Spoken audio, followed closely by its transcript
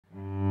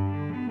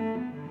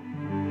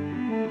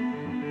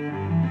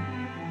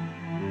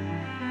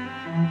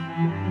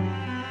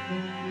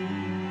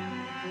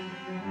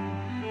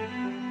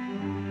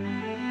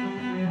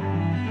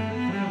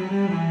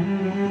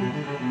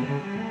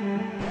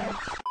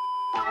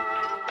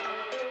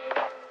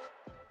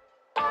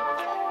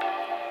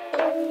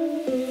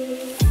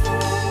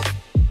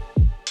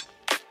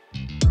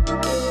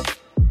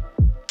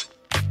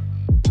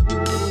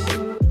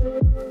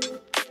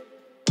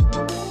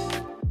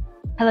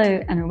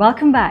Hello and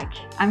welcome back.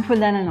 I'm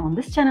Fulden, and on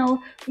this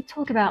channel we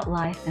talk about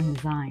life and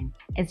design.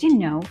 As you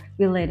know,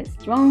 we laid a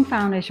strong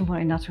foundation for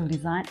industrial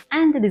design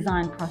and the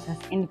design process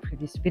in the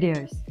previous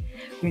videos.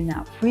 We're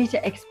now free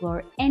to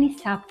explore any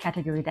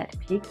subcategory that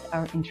piques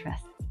our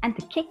interest. And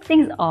to kick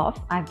things off,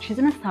 I've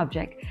chosen a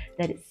subject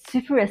that is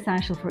super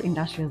essential for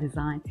industrial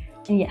design.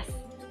 And yes,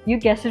 you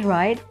guessed it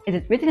right, it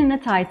is written in the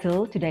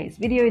title. Today's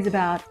video is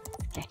about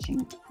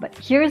sketching. But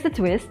here's the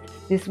twist,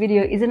 this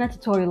video isn't a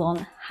tutorial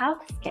on how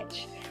to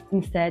sketch.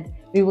 Instead,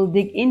 we will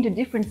dig into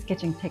different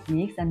sketching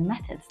techniques and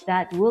methods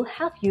that will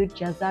help you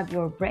jazz up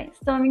your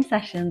brainstorming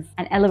sessions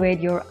and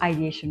elevate your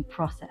ideation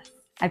process.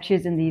 I've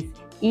chosen these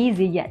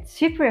easy yet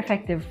super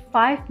effective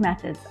 5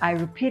 methods I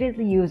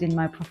repeatedly use in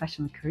my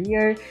professional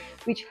career,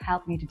 which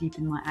help me to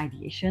deepen my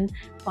ideation,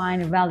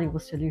 find valuable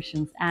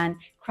solutions, and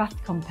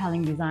craft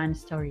compelling design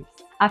stories.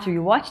 After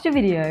you watch the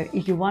video,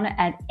 if you want to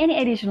add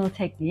any additional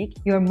technique,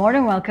 you're more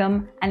than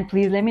welcome, and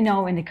please let me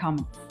know in the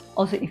comments.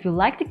 Also, if you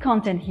like the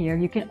content here,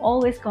 you can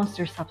always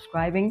consider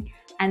subscribing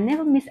and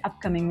never miss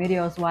upcoming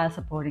videos while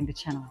supporting the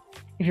channel.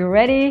 If you're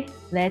ready,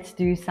 let's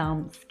do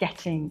some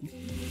sketching.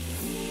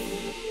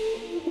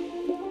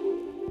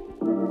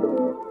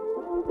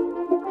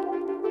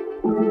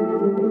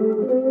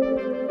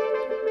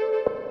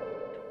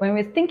 When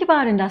we think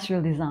about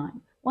industrial design,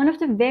 one of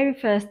the very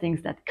first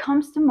things that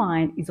comes to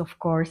mind is, of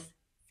course,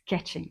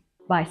 sketching.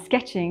 By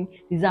sketching,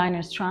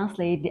 designers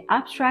translate the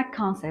abstract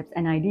concepts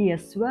and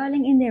ideas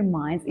swirling in their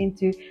minds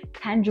into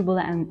tangible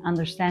and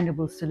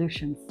understandable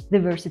solutions. The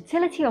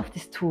versatility of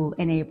this tool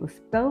enables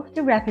both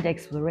the rapid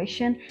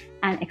exploration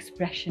and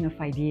expression of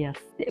ideas.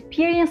 The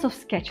appearance of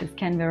sketches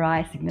can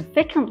vary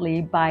significantly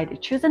by the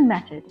chosen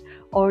method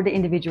or the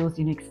individual's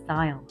unique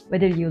style.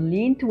 Whether you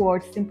lean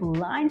towards simple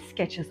line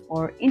sketches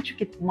or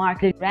intricate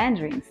marked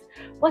renderings,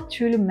 what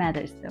truly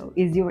matters though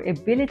is your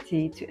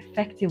ability to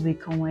effectively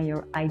convey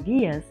your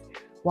ideas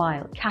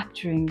while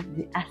capturing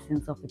the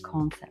essence of the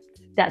concept.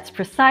 That's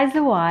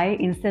precisely why,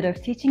 instead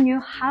of teaching you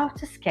how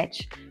to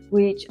sketch,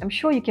 which I'm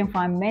sure you can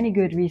find many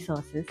good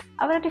resources,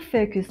 I wanted to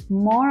focus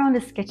more on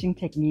the sketching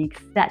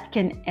techniques that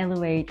can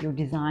elevate your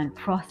design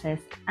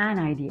process and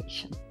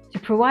ideation. To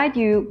provide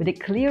you with a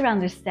clear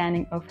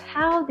understanding of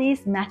how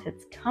these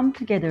methods come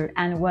together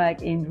and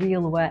work in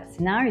real-world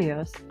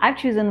scenarios, I've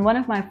chosen one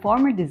of my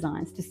former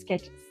designs to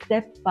sketch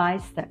step by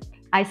step.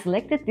 I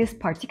selected this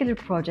particular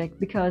project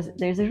because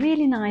there's a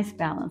really nice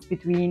balance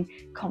between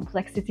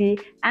complexity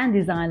and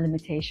design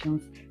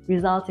limitations,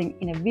 resulting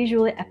in a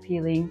visually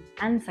appealing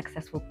and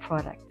successful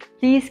product.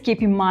 Please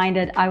keep in mind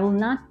that I will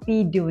not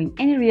be doing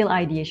any real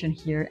ideation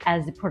here,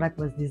 as the product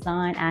was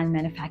designed and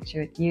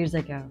manufactured years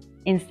ago.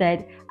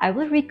 Instead, I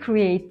will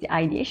recreate the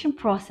ideation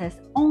process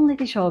only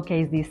to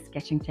showcase these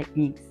sketching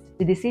techniques.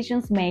 The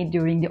decisions made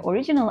during the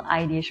original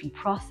ideation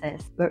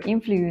process were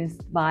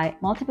influenced by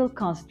multiple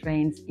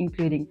constraints,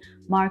 including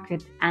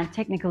market and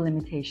technical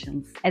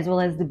limitations, as well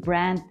as the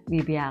brand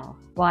BBL.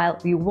 While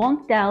we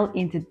won't delve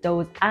into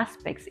those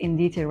aspects in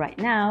detail right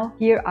now,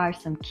 here are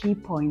some key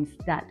points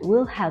that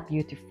will help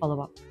you to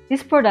follow up.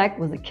 This product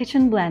was a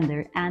kitchen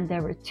blender, and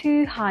there were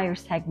 2 higher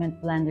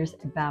segment blenders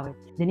above it.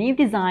 The new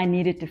design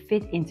needed to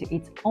fit into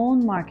its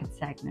own market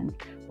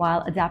segment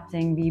while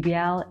adapting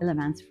BBL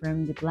elements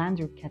from the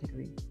blender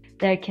category.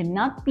 There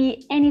cannot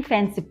be any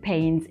fancy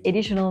paints,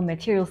 additional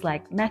materials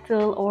like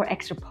metal or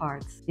extra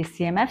parts. The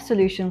CMF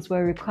solutions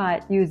were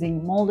required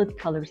using molded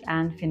colors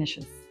and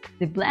finishes.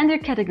 The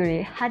blender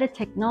category had a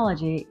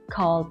technology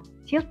called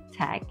tilt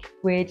tech,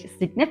 which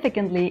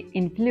significantly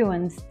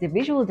influenced the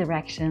visual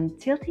direction,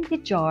 tilting the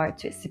jar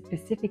to a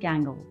specific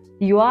angle.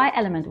 The UI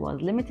element was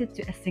limited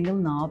to a single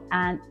knob,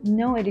 and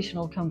no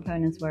additional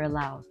components were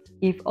allowed.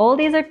 If all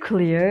these are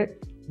clear,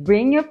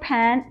 bring your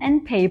pen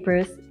and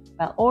papers,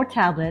 or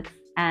tablets,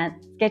 and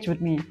sketch with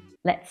me.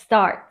 Let's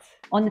start.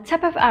 On the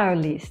top of our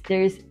list,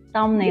 there is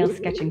thumbnail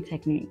sketching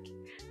technique.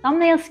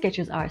 Thumbnail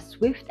sketches are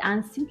swift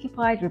and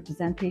simplified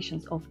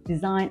representations of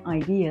design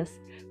ideas,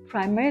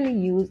 primarily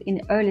used in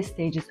the early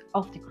stages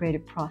of the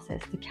creative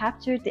process to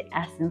capture the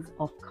essence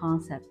of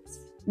concepts.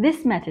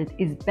 This method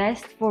is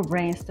best for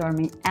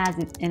brainstorming, as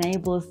it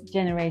enables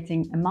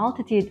generating a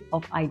multitude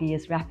of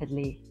ideas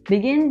rapidly.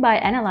 Begin by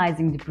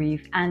analyzing the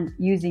brief and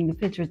using the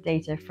filtered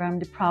data from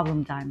the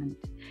problem diamond.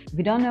 If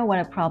you don't know what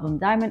a problem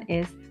diamond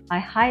is, I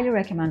highly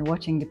recommend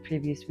watching the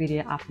previous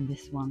video after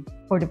this one.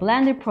 For the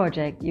Blender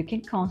project, you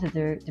can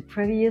consider the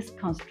previous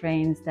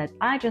constraints that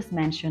I just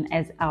mentioned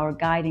as our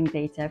guiding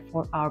data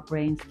for our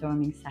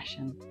brainstorming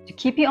session. To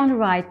keep you on the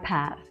right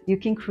path, you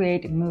can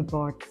create mood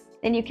boards.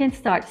 Then you can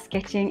start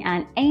sketching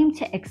and aim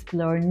to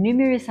explore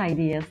numerous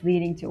ideas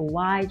leading to a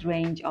wide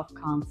range of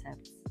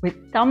concepts.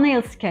 With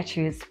thumbnail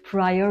sketches,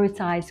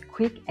 prioritize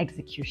quick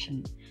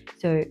execution.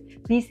 So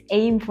please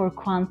aim for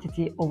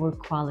quantity over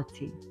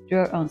quality.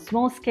 Draw on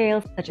small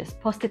scales, such as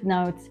post-it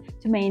notes,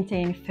 to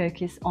maintain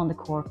focus on the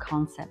core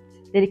concept.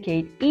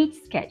 Dedicate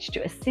each sketch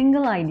to a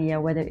single idea,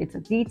 whether it's a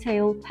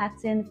detail,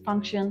 pattern,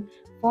 function,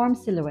 form,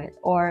 silhouette,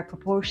 or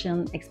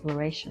proportion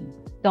exploration.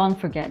 Don't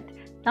forget,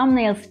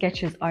 thumbnail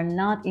sketches are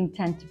not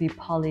intended to be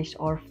polished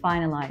or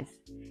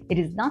finalized. It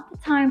is not the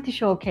time to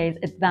showcase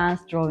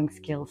advanced drawing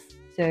skills,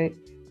 so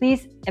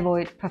please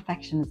avoid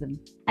perfectionism.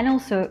 And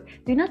also,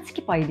 do not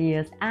skip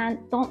ideas and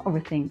don't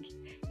overthink.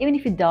 Even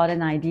if you doubt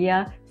an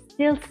idea,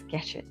 still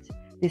sketch it.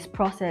 This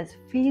process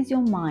frees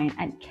your mind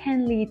and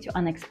can lead to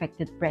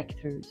unexpected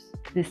breakthroughs.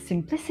 The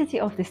simplicity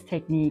of this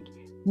technique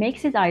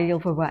makes it ideal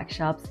for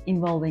workshops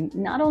involving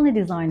not only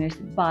designers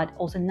but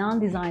also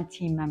non-design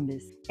team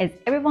members. As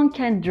everyone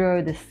can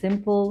draw this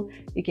simple,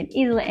 you can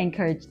easily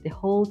encourage the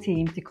whole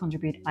team to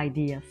contribute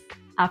ideas.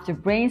 After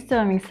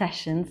brainstorming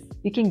sessions,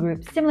 you can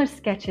group similar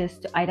sketches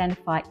to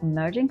identify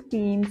emerging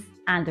themes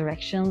and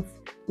directions,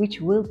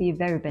 which will be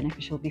very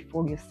beneficial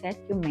before you set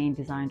your main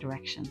design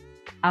direction.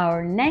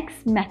 Our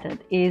next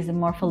method is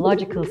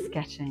morphological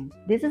sketching.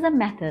 This is a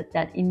method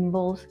that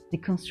involves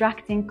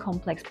deconstructing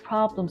complex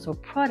problems or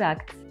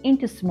products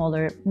into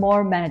smaller,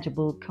 more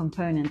manageable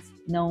components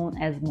known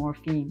as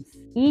morphemes.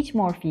 Each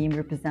morpheme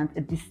represents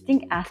a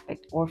distinct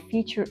aspect or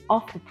feature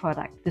of the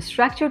product. The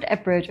structured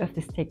approach of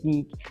this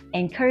technique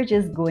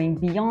encourages going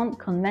beyond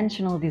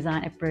conventional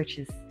design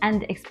approaches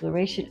and the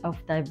exploration of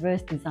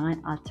diverse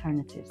design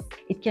alternatives.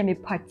 It can be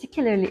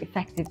particularly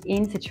effective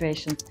in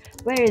situations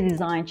where a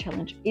design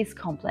challenge is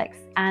complex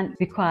and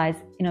requires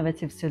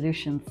innovative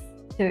solutions.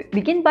 So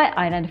begin by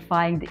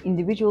identifying the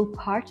individual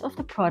parts of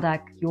the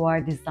product you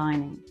are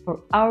designing.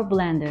 For our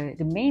blender,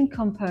 the main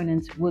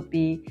components would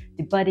be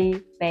the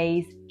body,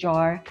 base,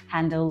 jar,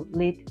 handle,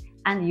 lid,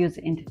 and user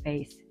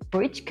interface.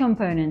 For each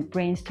component,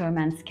 brainstorm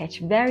and sketch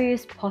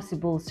various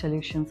possible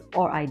solutions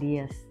or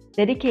ideas.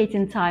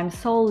 Dedicating time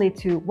solely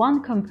to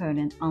one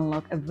component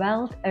unlocks a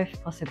wealth of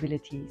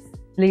possibilities.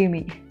 Believe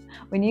me,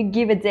 when you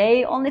give a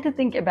day only to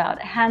think about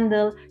a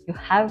handle, you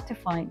have to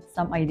find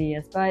some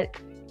ideas, but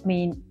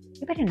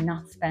you better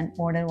not spend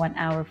more than 1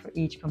 hour for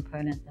each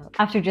component though.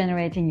 After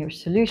generating your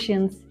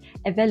solutions,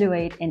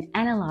 evaluate and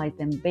analyze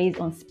them based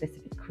on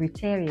specific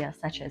criteria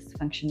such as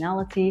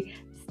functionality,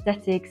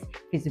 aesthetics,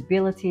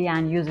 feasibility,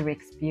 and user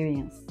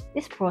experience.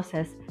 This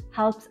process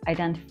helps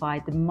identify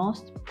the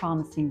most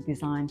promising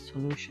design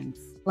solutions.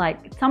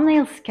 Like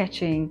thumbnail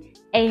sketching,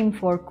 aim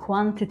for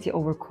quantity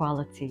over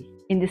quality.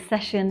 In this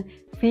session,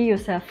 free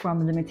yourself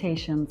from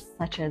limitations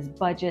such as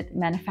budget,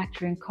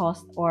 manufacturing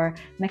cost, or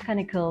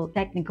mechanical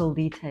technical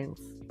details.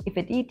 If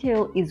a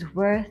detail is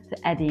worth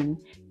to add in,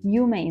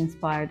 you may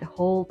inspire the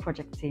whole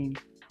project team.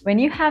 When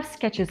you have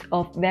sketches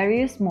of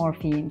various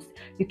morphemes,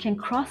 you can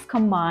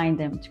cross-combine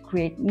them to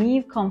create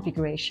new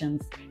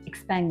configurations,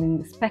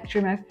 expanding the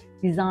spectrum of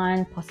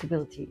design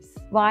possibilities.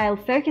 While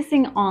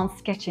focusing on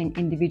sketching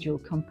individual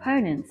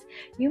components,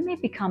 you may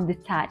become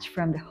detached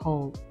from the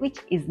whole, which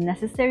is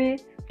necessary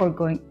for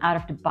going out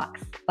of the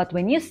box. But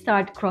when you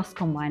start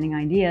cross-combining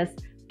ideas,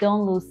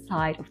 don't lose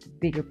sight of the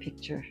bigger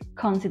picture.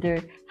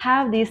 Consider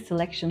how these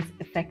selections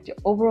affect the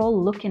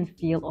overall look and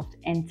feel of the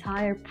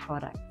entire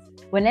product.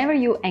 Whenever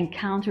you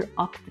encounter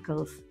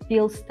obstacles,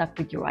 feel stuck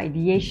with your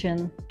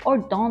ideation, or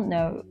don't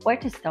know where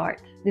to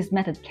start, this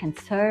method can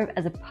serve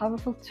as a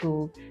powerful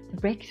tool to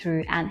break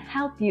through and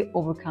help you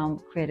overcome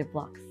creative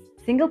blocks.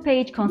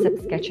 Single-page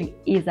concept sketching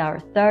is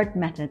our third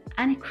method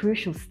and a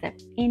crucial step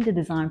in the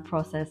design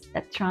process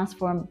that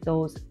transforms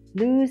those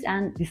loose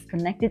and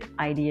disconnected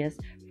ideas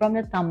from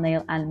the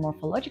thumbnail and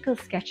morphological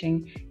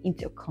sketching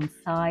into a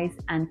concise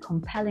and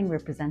compelling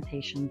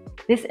representation.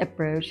 This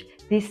approach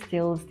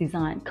distills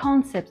design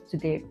concepts to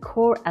their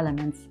core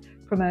elements,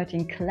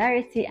 promoting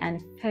clarity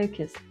and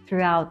focus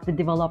throughout the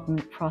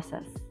development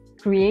process.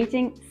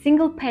 Creating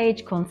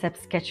single-page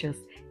concept sketches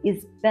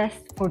is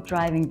best for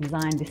driving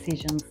design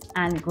decisions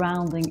and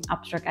grounding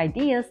abstract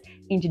ideas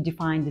into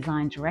defined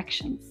design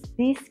directions.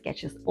 These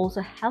sketches also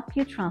help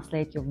you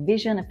translate your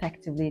vision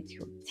effectively to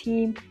your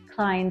team,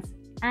 clients,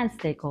 and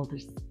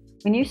stakeholders.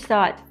 When you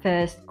start,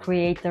 first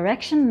create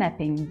direction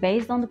mapping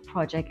based on the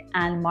project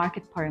and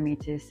market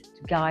parameters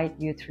to guide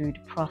you through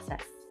the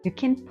process. You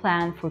can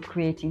plan for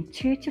creating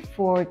 2 to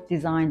 4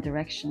 design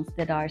directions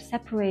that are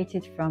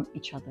separated from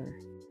each other.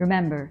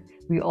 Remember,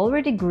 we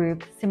already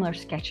grouped similar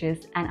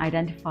sketches and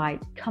identified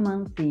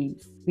common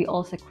themes. We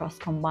also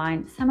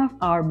cross-combined some of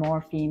our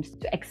morphemes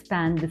to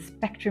expand the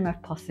spectrum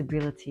of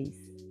possibilities.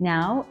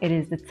 Now it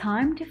is the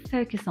time to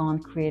focus on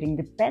creating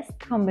the best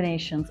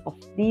combinations of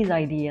these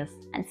ideas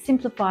and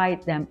simplify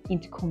them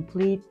into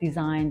complete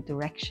design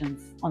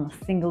directions on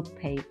a single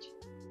page.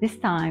 This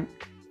time,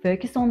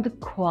 focus on the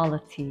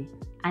quality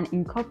and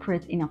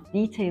incorporate enough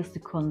details to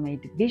convey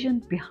the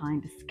vision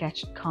behind the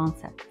sketched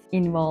concept.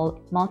 Involve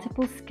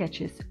multiple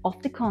sketches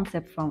of the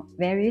concept from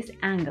various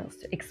angles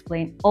to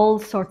explain all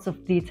sorts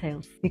of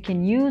details. You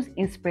can use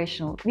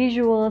inspirational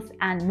visuals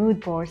and mood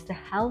boards to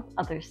help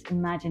others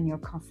imagine your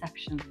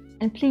conception.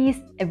 And please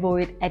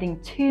avoid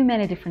adding too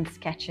many different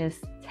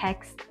sketches,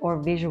 text,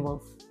 or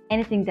visuals.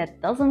 Anything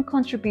that doesn't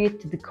contribute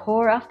to the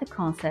core of the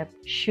concept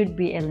should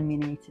be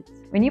eliminated.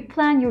 When you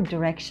plan your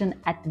direction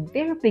at the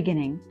very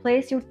beginning,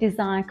 place your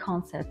design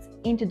concepts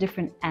into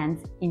different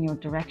ends in your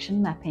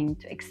direction mapping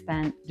to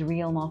expand the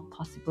realm of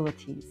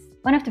possibilities.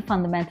 One of the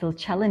fundamental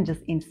challenges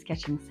in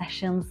sketching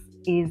sessions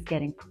is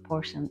getting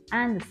proportion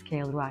and the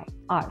scale right.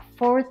 Our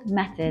fourth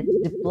method,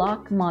 the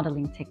block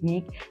modeling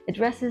technique,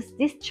 addresses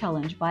this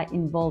challenge by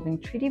involving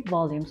 3D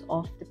volumes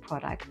of the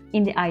product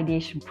in the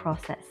ideation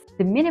process.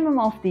 The minimum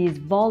of these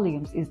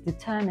volumes is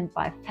determined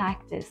by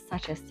factors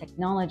such as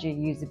technology,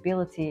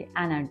 usability,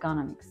 and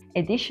ergonomics.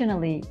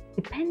 Additionally,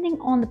 depending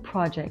on the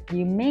project,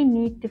 you may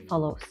need to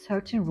follow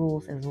certain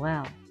rules as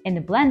well. In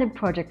the Blender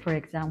project, for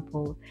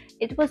example,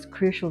 it was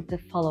crucial to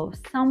follow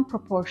some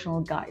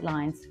proportional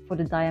guidelines for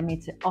the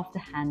diameter of the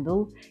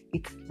handle,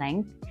 its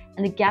length,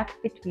 and the gap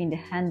between the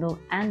handle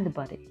and the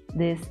body.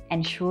 This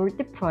ensured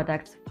the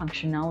product's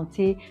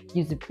functionality,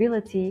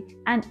 usability,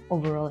 and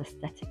overall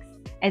aesthetics.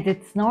 As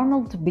it's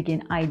normal to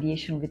begin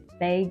ideation with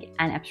vague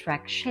and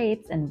abstract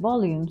shapes and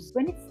volumes,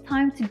 when it's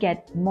time to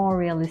get more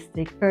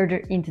realistic further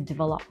into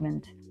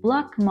development,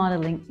 block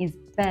modeling is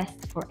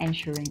best for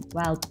ensuring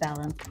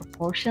well-balanced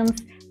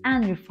proportions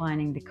and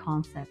refining the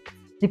concept.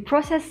 The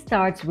process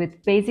starts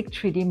with basic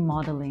 3D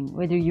modeling,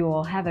 whether you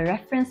all have a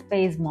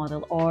reference-based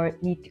model or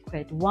need to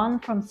create one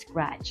from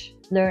scratch.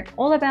 Learn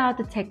all about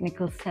the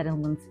technical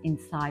settlements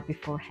inside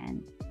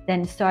beforehand.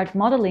 Then start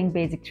modeling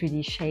basic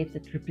 3D shapes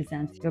that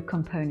represent your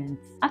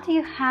components. After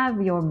you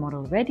have your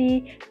model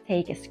ready,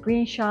 take a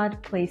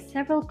screenshot, place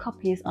several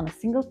copies on a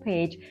single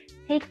page,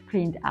 take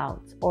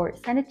printouts, or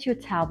send it to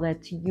your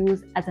tablet to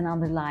use as an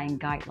underlying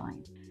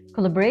guideline.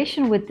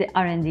 Collaboration with the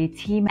R&D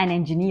team and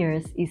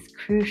engineers is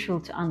crucial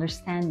to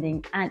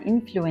understanding and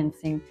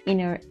influencing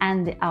inner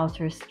and the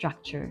outer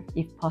structure,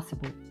 if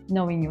possible.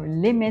 Knowing your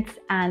limits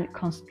and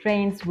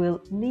constraints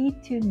will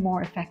lead to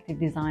more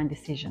effective design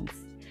decisions,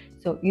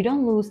 so you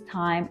don't lose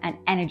time and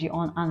energy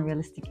on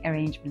unrealistic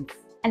arrangements.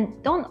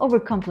 And don't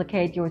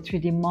overcomplicate your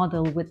 3D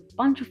model with a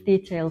bunch of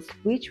details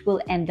which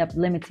will end up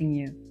limiting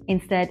you.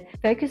 Instead,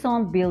 focus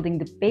on building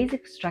the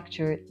basic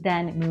structure,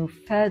 then move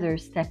further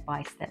step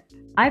by step.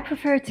 I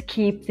prefer to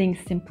keep things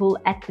simple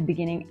at the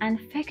beginning and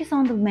focus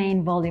on the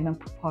main volume and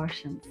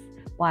proportions.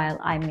 While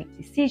I make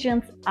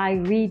decisions, I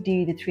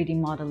redo the 3D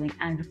modeling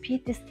and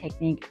repeat this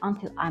technique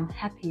until I'm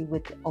happy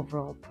with the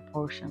overall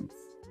proportions.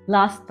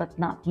 Last but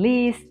not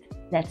least,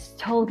 let's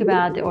talk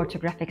about the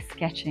orthographic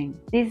sketching.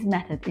 This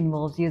method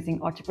involves using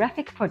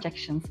orthographic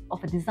projections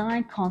of a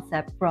design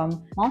concept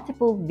from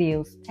multiple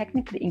views,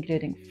 technically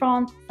including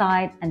front,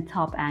 side, and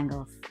top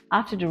angles.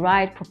 After the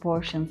right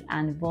proportions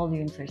and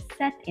volumes are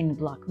set in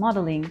block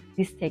modeling,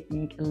 this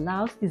technique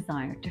allows the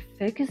designer to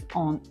focus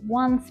on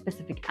one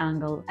specific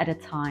angle at a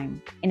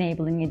time,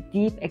 enabling a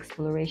deep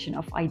exploration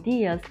of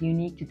ideas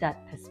unique to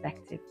that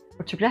perspective.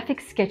 Orthographic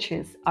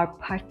sketches are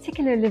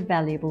particularly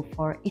valuable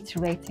for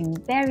iterating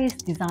various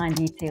design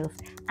details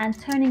and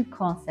turning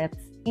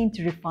concepts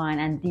into refined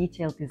and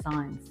detailed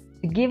designs.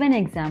 To give an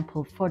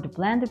example, for the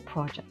Blender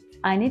project,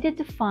 I needed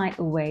to find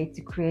a way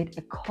to create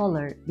a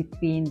color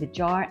between the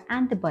jar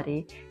and the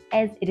body,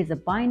 as it is a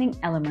binding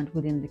element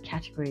within the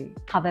category.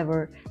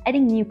 However,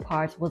 adding new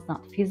parts was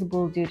not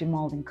feasible due to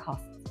molding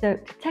costs. So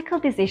to tackle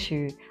this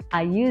issue,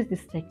 I used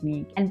this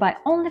technique, and by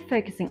only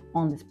focusing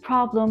on this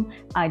problem,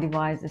 I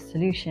devised a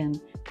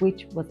solution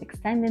which was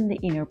extending the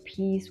inner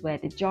piece where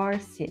the jar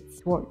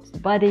sits towards the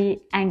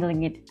body,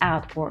 angling it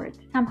outward,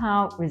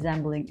 somehow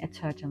resembling a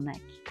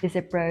turtleneck. This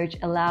approach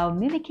allowed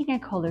mimicking a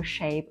collar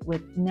shape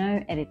with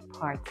no edit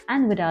parts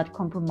and without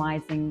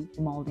compromising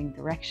the molding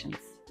directions.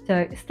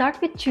 So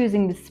start with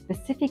choosing the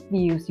specific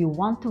views you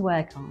want to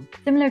work on.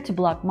 Similar to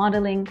block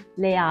modeling,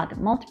 lay out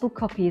multiple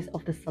copies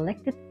of the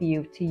selected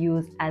view to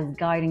use as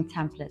guiding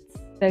templates.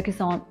 Focus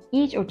on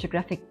each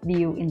orthographic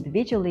view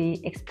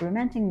individually,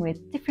 experimenting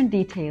with different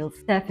details,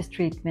 surface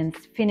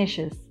treatments,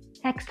 finishes,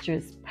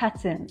 textures,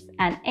 patterns,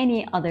 and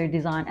any other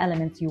design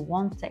elements you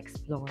want to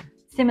explore.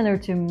 Similar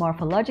to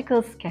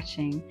morphological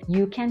sketching,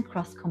 you can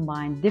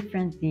cross-combine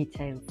different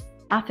details.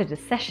 After the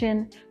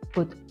session,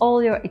 put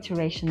all your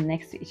iterations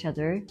next to each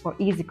other for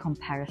easy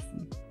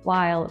comparison.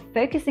 While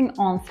focusing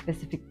on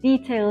specific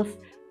details,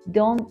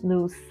 don't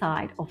lose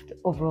sight of the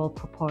overall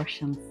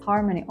proportions,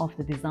 harmony of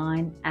the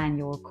design, and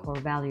your core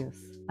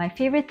values. My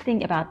favorite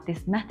thing about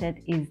this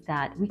method is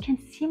that we can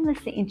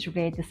seamlessly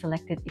integrate the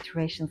selected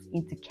iterations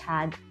into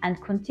CAD and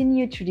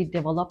continue 3D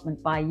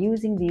development by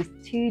using these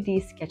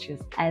 2D sketches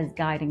as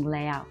guiding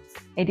layouts.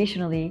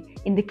 Additionally,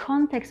 in the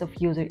context of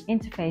user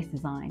interface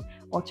design,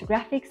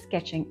 orthographic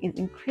sketching is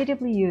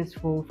incredibly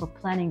useful for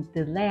planning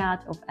the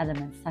layout of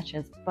elements such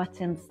as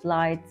buttons,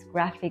 slides,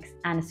 graphics,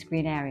 and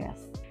screen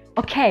areas.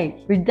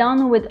 Okay, we're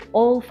done with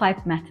all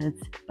 5 methods,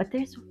 but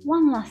there's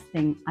one last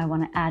thing I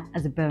want to add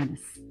as a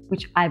bonus,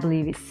 which I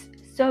believe is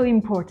so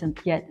important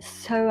yet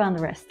so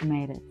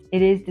underestimated.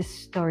 It is the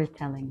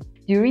storytelling.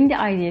 During the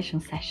ideation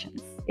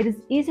sessions, it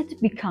is easy to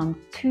become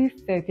too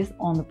focused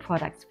on the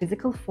product's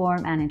physical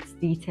form and its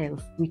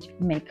details, which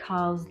may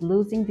cause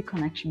losing the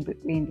connection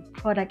between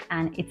the product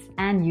and its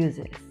end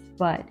users.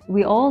 But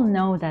we all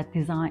know that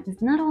design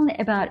is not only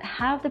about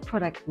how the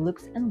product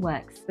looks and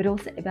works, but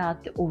also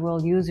about the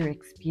overall user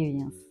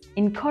experience.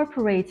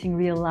 Incorporating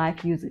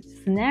real-life user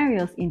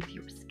scenarios into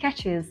your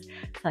sketches,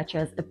 such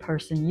as a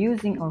person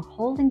using or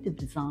holding the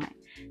design,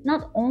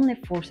 not only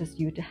forces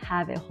you to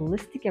have a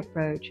holistic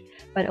approach,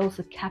 but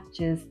also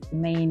captures the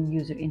main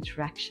user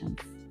interactions.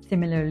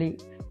 Similarly,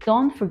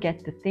 don't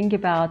forget to think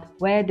about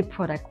where the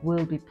product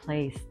will be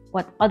placed,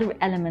 what other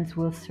elements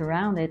will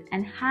surround it,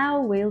 and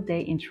how will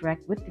they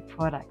interact with the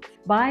product.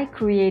 By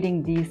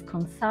creating these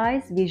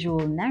concise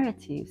visual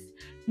narratives,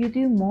 you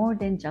do more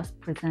than just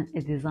present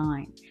a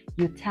design.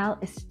 You tell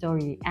a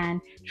story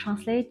and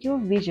translate your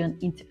vision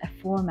into a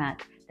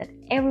format that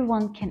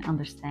everyone can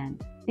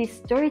understand. This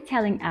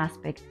storytelling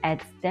aspect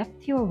adds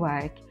depth to your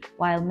work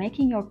while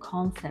making your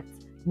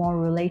concepts more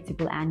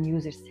relatable and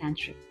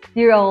user-centric.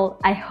 Dear all,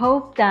 I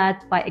hope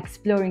that by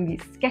exploring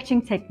these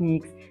sketching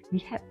techniques, we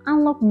have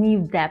unlocked new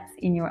depths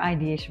in your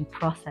ideation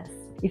process.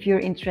 If you're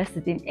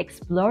interested in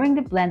exploring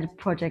the Blender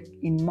project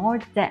in more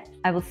depth,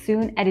 I will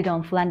soon edit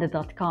on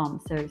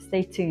Fulden.com, so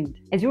stay tuned.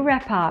 As we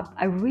wrap up,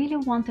 I really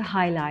want to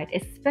highlight,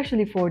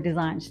 especially for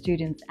design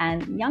students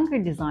and younger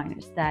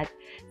designers, that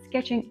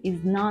sketching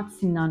is not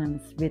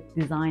synonymous with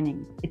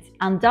designing. It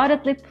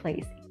undoubtedly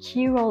plays a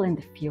key role in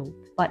the field,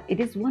 but it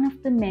is one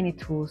of the many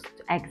tools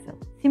to excel.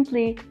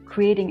 Simply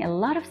creating a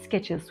lot of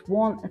sketches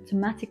won't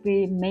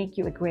automatically make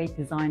you a great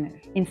designer.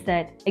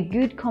 Instead, a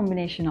good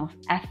combination of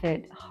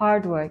effort,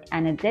 hard work,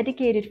 and a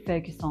dedicated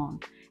focus on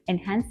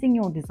enhancing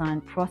your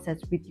design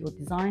process with your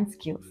design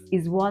skills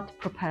is what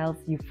propels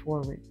you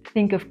forward.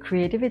 Think of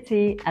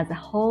creativity as a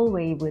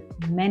hallway with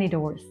many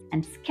doors,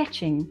 and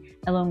sketching,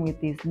 along with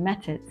these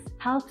methods,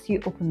 helps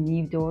you open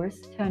new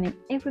doors, turning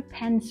every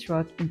pen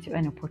stroke into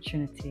an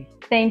opportunity.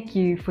 Thank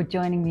you for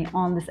joining me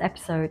on this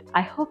episode.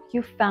 I hope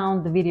you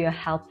found the video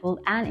helpful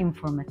and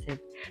informative.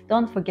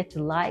 Don't forget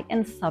to like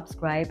and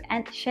subscribe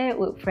and share it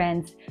with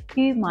friends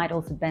who might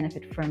also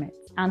benefit from it.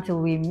 Until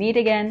we meet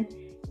again,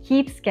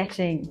 keep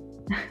sketching.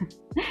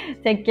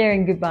 Take care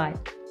and goodbye.